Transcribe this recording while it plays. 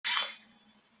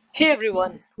Hey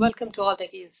everyone, welcome to all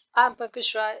Techies. I'm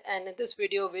Pankaj Rai, and in this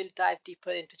video we'll dive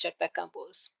deeper into Jetpack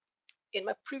Compose. In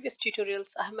my previous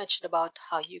tutorials, I have mentioned about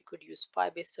how you could use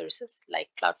file-based services like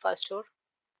Cloud File Store,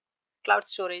 Cloud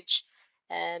Storage,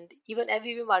 and even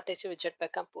AVM architecture with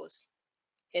Jetpack Compose.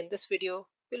 In this video,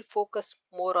 we'll focus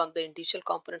more on the individual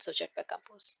components of Jetpack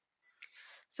Compose.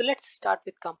 So let's start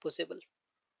with composable.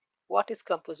 What is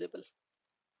composable?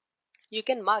 You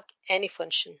can mark any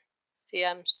function. Say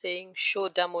I'm saying show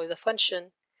demo is a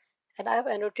function, and I have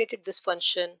annotated this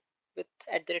function with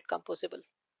 @composable.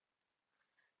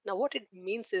 Now what it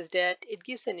means is that it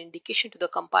gives an indication to the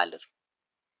compiler,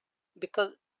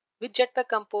 because with Jetpack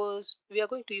Compose we are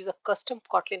going to use a custom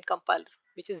Kotlin compiler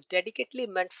which is dedicatedly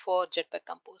meant for Jetpack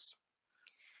Compose.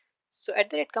 So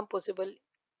 @composable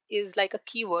is like a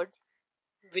keyword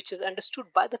which is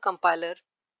understood by the compiler,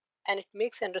 and it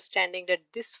makes understanding that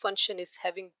this function is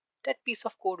having that piece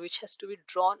of code which has to be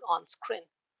drawn on screen.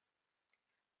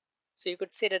 So you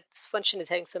could say that this function is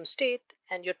having some state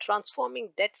and you're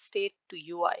transforming that state to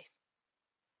UI.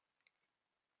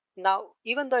 Now,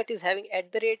 even though it is having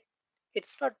 @,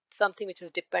 it's not something which is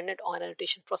dependent on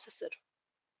annotation processor.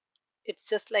 It's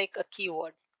just like a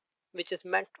keyword which is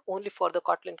meant only for the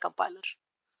Kotlin compiler.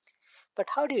 But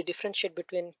how do you differentiate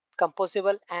between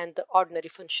composable and the ordinary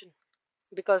function?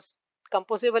 Because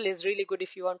composable is really good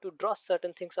if you want to draw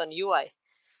certain things on UI,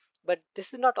 but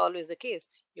this is not always the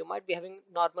case. You might be having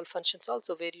normal functions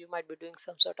also where you might be doing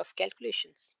some sort of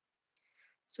calculations.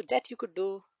 So that you could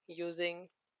do using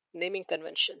naming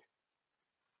convention.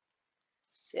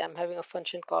 Say I'm having a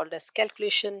function called as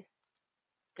calculation,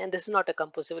 and this is not a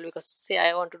composable because say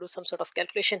I want to do some sort of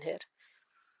calculation here.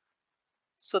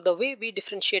 So the way we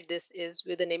differentiate this is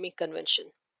with the naming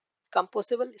convention.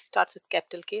 Composable starts with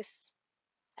capital case,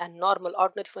 and normal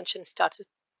ordinary function starts with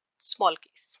small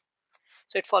case.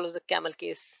 So it follows the camel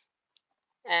case,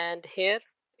 and here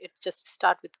it just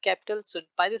starts with capital. So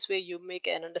by this way you make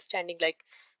an understanding like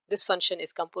this function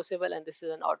is composable and this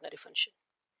is an ordinary function.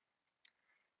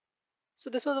 So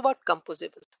this was about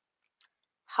composable.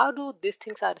 How do these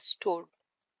things are stored?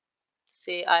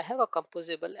 Say I have a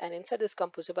composable, and inside this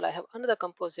composable I have another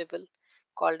composable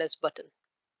called as button.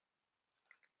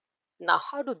 Now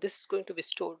how do this is going to be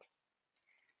stored?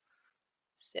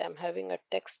 Say I'm having a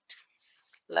text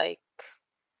like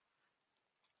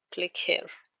click here,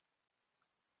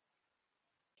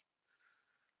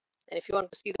 and if you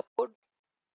want to see the code,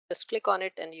 just click on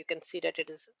it and you can see that it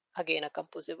is again a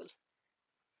composable.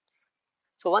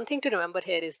 So one thing to remember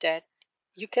here is that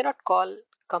you cannot call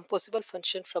composable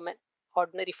function from an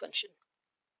ordinary function.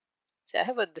 Say I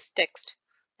have this text,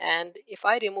 and if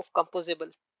I remove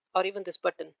composable or even this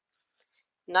button,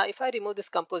 now if I remove this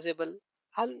composable,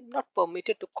 I'm not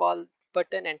permitted to call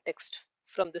button and text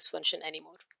from this function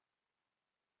anymore.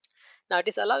 Now it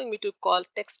is allowing me to call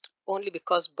text only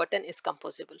because button is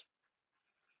composable.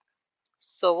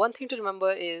 So one thing to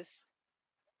remember is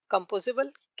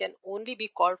composable can only be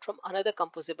called from another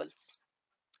composables,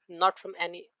 not from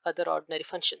any other ordinary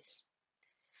functions.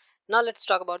 Now let's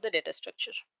talk about the data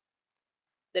structure.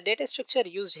 The data structure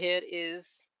used here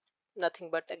is nothing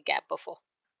but a gap buffer.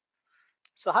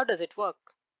 So how does it work?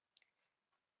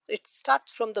 So it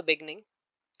starts from the beginning,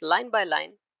 line by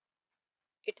line.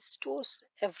 It stores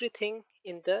everything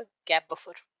in the gap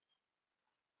buffer,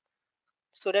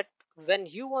 so that when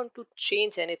you want to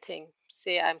change anything,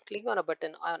 say I'm clicking on a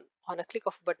button, on a click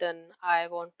of a button I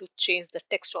want to change the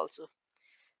text also.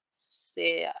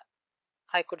 Say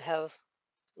I could have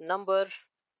number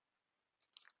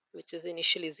which is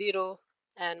initially 0,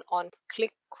 and on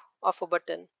click of a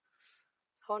button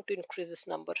I want to increase this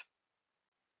number,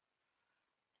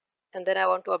 and then I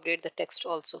want to update the text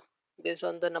also based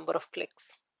on the number of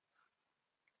clicks.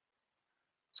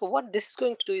 So what this is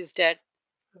going to do is that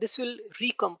this will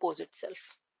recompose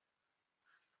itself,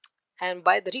 and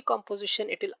by the recomposition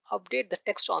it will update the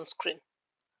text on screen.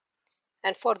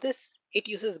 And for this it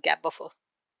uses gap buffer.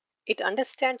 It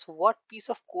understands what piece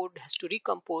of code has to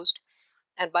recompose,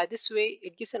 and by this way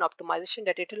it gives an optimization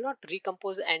that it will not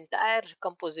recompose the entire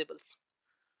composables.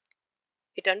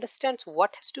 It understands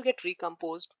what has to get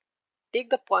recomposed, take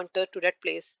the pointer to that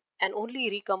place, and only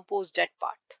recompose that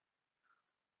part.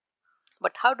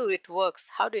 But how do it works?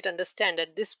 How do it understand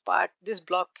that this part, this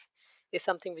block is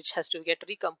something which has to get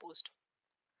recomposed?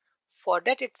 For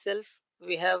that itself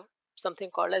we have something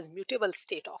called as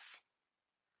mutableStateOf.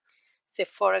 Say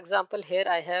for example here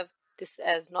I have this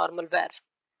as normal var.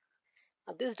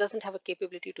 Now this doesn't have a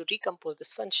capability to recompose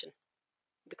this function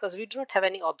because we do not have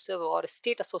any observer or a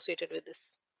state associated with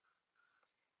this.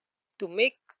 To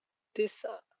make this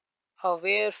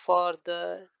aware for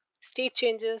the state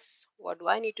changes, what do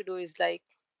I need to do is like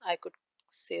I could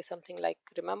say something like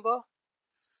remember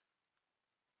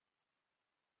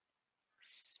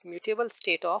mutable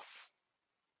state of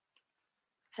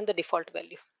and the default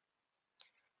value.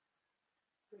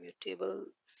 Mutable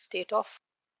state of.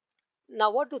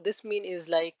 Now what do this mean is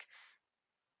like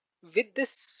with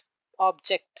this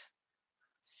object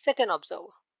set an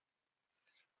observer.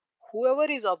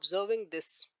 Whoever is observing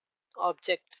this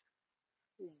object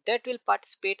that will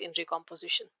participate in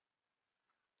recomposition.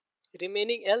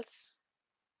 Remaining else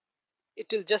it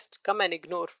will just come and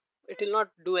ignore. It will not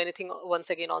do anything once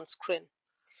again on screen.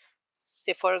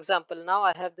 Say for example, now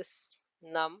I have this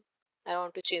num. I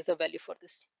want to change the value for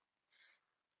this.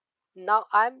 Now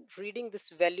I'm reading this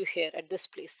value here at this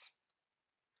place.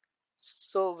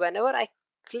 So whenever I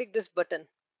click this button,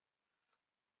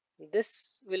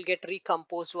 this will get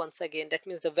recomposed once again. That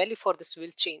means the value for this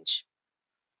will change.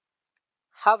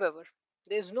 However,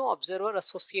 there is no observer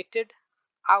associated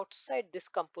outside this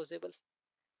composable.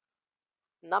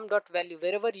 Num.value,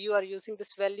 wherever you are using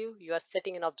this value, you are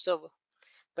setting an observer.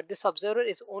 But this observer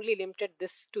is only limited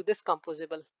this to this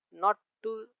composable, not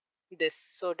to this.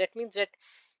 So that means that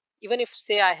even if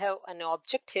say I have an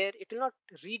object here, it will not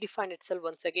redefine itself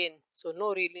once again. So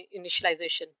no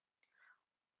initialization.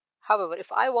 However,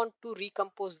 if I want to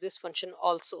recompose this function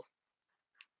also,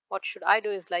 what should I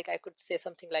do is like I could say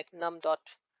something like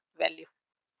num.value.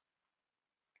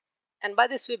 And by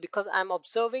this way, because I'm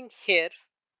observing here,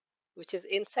 which is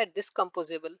inside this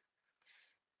composable,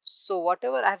 so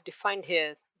whatever I have defined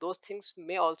here, those things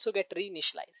may also get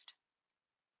reinitialized.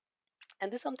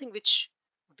 And this is something which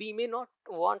we may not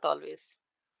want always.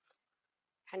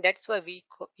 And that's why we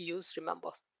use remember.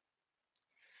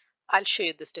 I'll show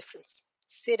you this difference.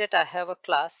 Say that I have a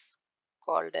class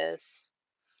called as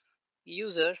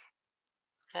user,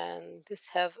 and this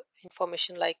have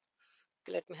information like,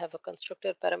 let me have a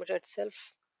constructor parameter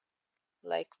itself,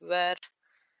 like where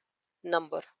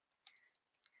number.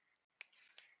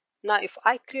 Now if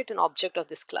I create an object of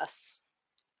this class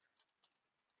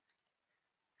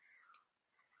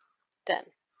 10,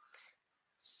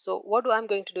 so what I'm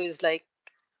going to do is like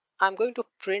I'm going to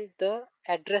print the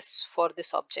address for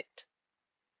this object.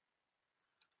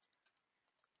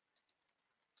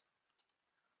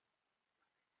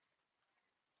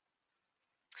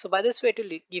 So by this way it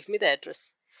will give me the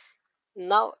address.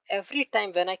 Now every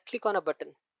time when I click on a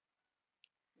button,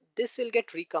 this will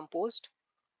get recomposed,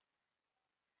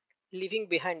 leaving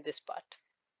behind this part.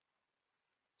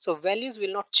 So values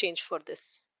will not change for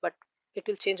this, but it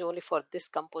will change only for this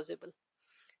composable.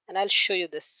 And I'll show you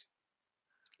this.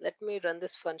 Let me run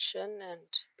this function, and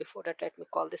before that let me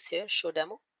call this here show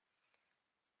demo.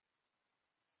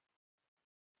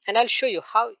 And I'll show you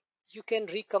how you can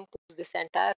recompose this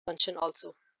entire function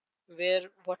also, where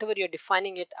whatever you're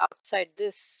defining it outside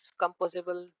this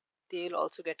composable, they will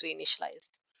also get reinitialized.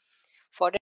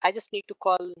 For that, I just need to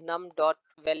call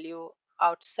num.value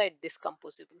outside this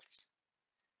composables.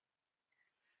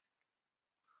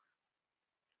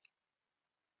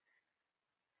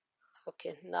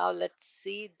 Okay, now let's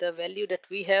see the value that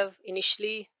we have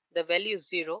initially. The value is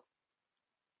 0,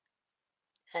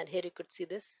 and here you could see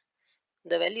this.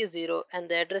 The value is 0 and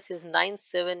the address is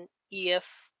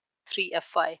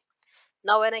 97EF3FI.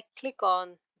 Now when I click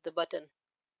on the button,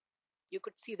 you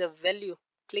could see the value.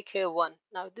 Click here 1.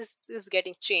 Now this is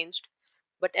getting changed,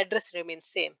 but address remains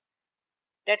same.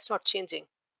 That's not changing.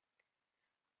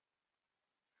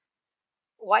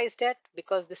 Why is that?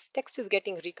 Because this text is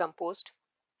getting recomposed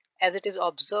as it is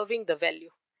observing the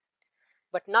value.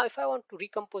 But now if I want to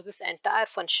recompose this entire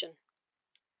function,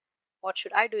 what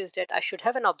should I do is that I should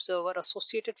have an observer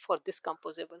associated for this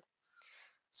composable.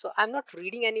 So I'm not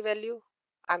reading any value.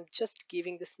 I'm just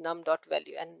giving this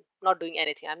num.value and not doing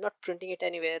anything. I'm not printing it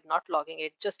anywhere, not logging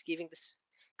it, just giving this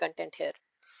content here.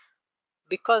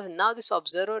 Because now this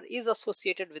observer is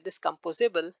associated with this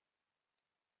composable,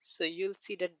 so you'll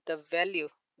see that the value,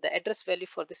 the address value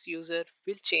for this user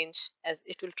will change as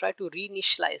it will try to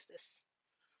reinitialize this.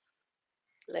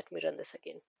 Let me run this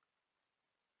again.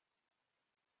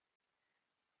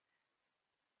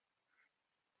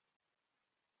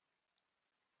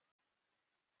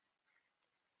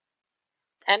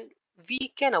 And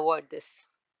we can avoid this.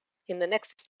 In the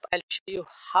next step, I'll show you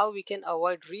how we can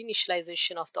avoid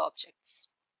reinitialization of the objects.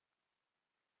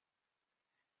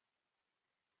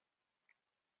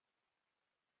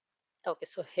 Okay,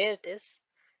 so here it is.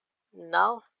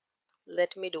 Now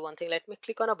let me do one thing. Let me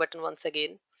click on a button once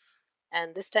again,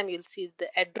 and this time you'll see the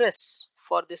address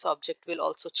for this object will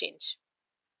also change.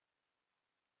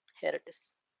 Here it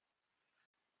is.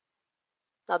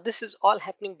 Now this is all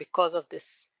happening because of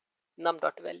this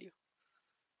num.value.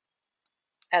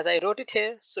 as I wrote it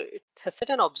here, so it has set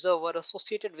an observer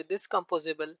associated with this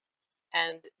composable,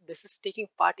 and this is taking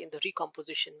part in the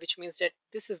recomposition, which means that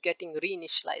this is getting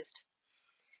reinitialized.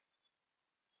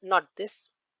 Not this,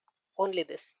 only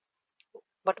this.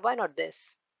 But why not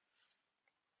this?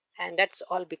 And that's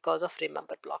all because of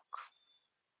remember block.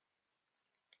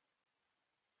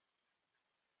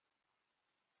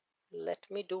 Let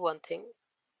me do one thing.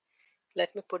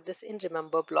 Let me put this in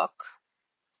remember block,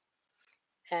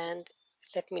 and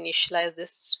let me initialize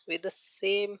this with the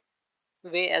same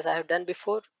way as I have done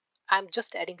before. I'm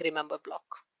just adding remember block.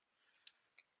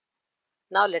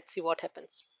 Now let's see what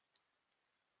happens.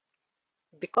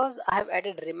 Because I have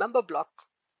added remember block,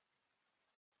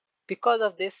 because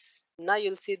of this, now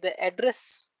you'll see the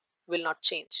address will not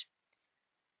change.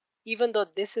 Even though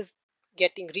this is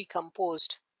getting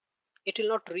recomposed, it will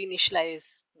not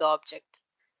reinitialize the object.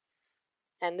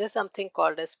 And there's something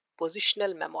called as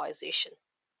positional memoization.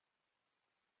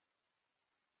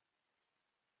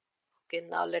 Okay,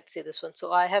 now let's see this one.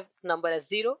 So I have number as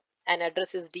 0 and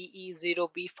address is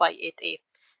DE0B58A.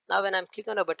 Now when I'm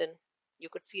clicking on a button, you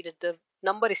could see that the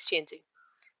number is changing,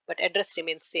 but address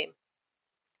remains same.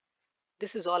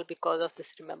 This is all because of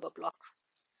this remember block.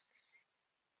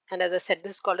 And as I said,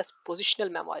 this is called as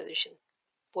positional memoization.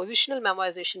 Positional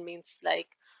memoization means like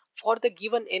for the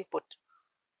given input,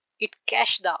 it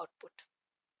caches the output.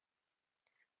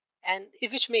 And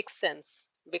which makes sense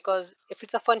because if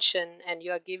it's a function and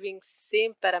you are giving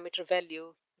same parameter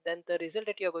value, then the result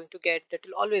that you're going to get, that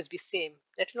will always be same.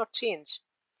 That will not change.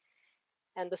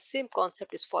 And the same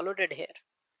concept is followed here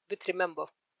with remember.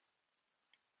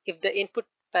 If the input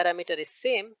parameter is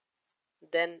same,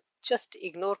 then just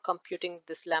ignore computing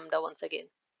this lambda once again.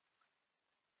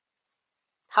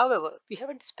 However, we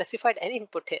haven't specified any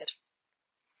input here.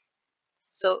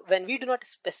 So when we do not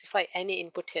specify any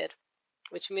input here,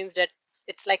 which means that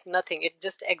it's like nothing, it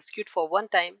just execute for one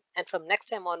time, and from next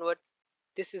time onwards,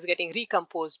 this is getting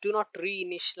recomposed. Do not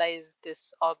reinitialize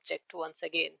this object once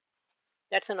again.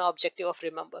 That's an objective of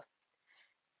remember.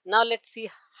 Now let's see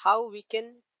how we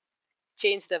can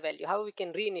change the value, how we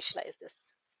can reinitialize this.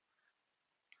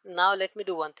 Now let me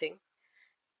do one thing.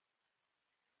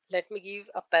 Let me give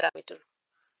a parameter,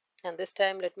 and this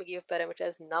time let me give a parameter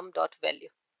as num.value.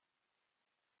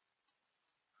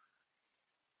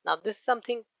 Now this is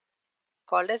something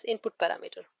called as input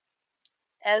parameter.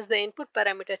 As the input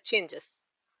parameter changes,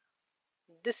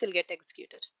 this will get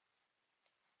executed.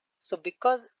 So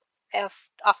because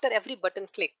after every button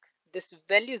click, this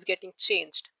value is getting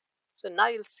changed. So now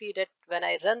you'll see that when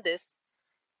I run this,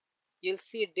 you'll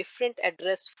see a different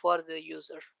address for the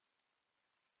user.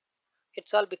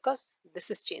 It's all because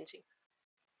this is changing.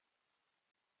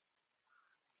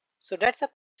 So that's a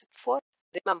concept for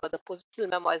remember the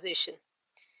positional memoization.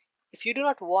 If you do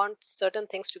not want certain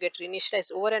things to get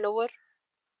reinitialized over and over,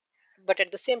 but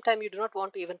at the same time you do not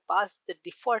want to even pass the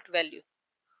default value,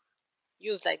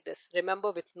 use like this,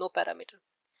 remember with no parameter.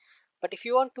 But if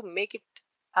you want to make it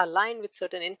align with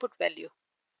certain input value,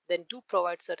 then do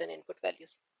provide certain input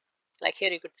values. Like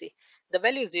here you could see the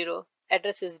value is 0,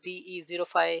 address is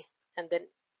DE05, and then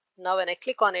now when I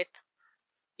click on it,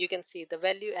 you can see the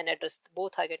value and address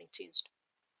both are getting changed.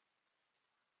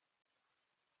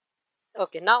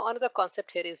 Okay, now another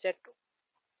concept here is that,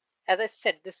 as I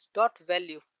said, this dot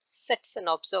value sets an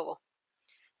observer,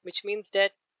 which means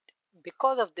that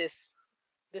because of this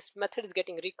method is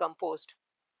getting recomposed.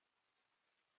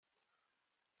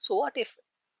 So what if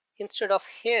instead of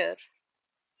here,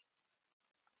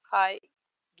 I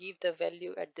give the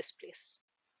value at this place?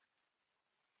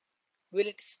 Will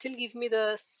it still give me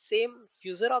the same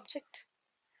user object?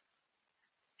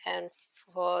 And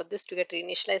for this to get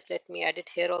reinitialized, let me add it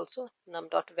here also,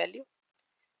 num.value.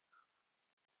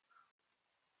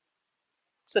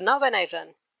 So now when I run,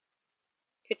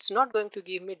 it's not going to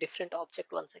give me different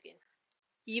object once again.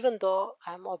 Even though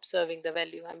I'm observing the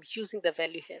value, I'm using the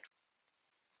value here.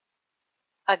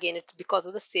 Again, it's because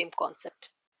of the same concept.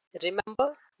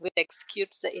 Remember, it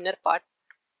executes the inner part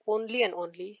only and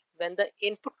only when the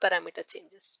input parameter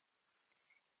changes.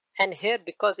 And here,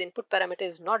 because input parameter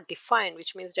is not defined,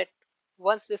 which means that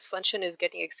once this function is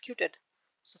getting executed,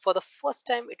 so for the first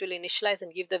time it will initialize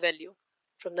and give the value.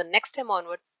 From the next time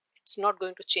onwards, it's not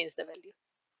going to change the value.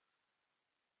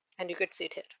 And you could see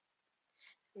it here.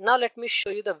 Now let me show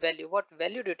you the value, what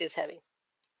value it is having.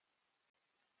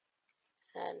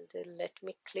 And let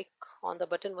me click on the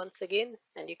button once again,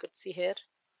 and you could see here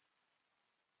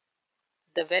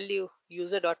the value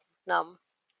user.num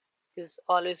is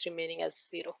always remaining as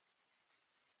 0.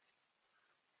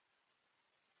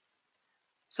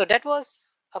 So that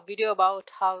was a video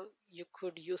about how you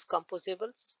could use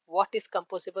composables, what is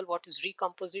composable, what is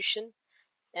recomposition,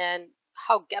 and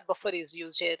how gap buffer is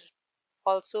used here.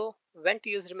 Also, when to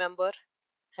use remember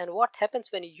and what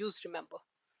happens when you use remember.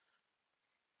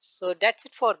 So that's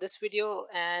it for this video,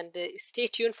 and stay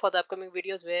tuned for the upcoming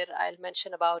videos where I'll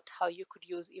mention about how you could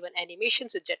use even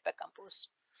animations with Jetpack Compose.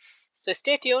 So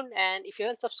stay tuned, and if you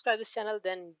haven't subscribed this channel,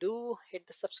 then do hit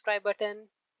the subscribe button,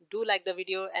 do like the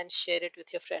video and share it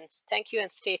with your friends. Thank you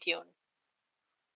and stay tuned.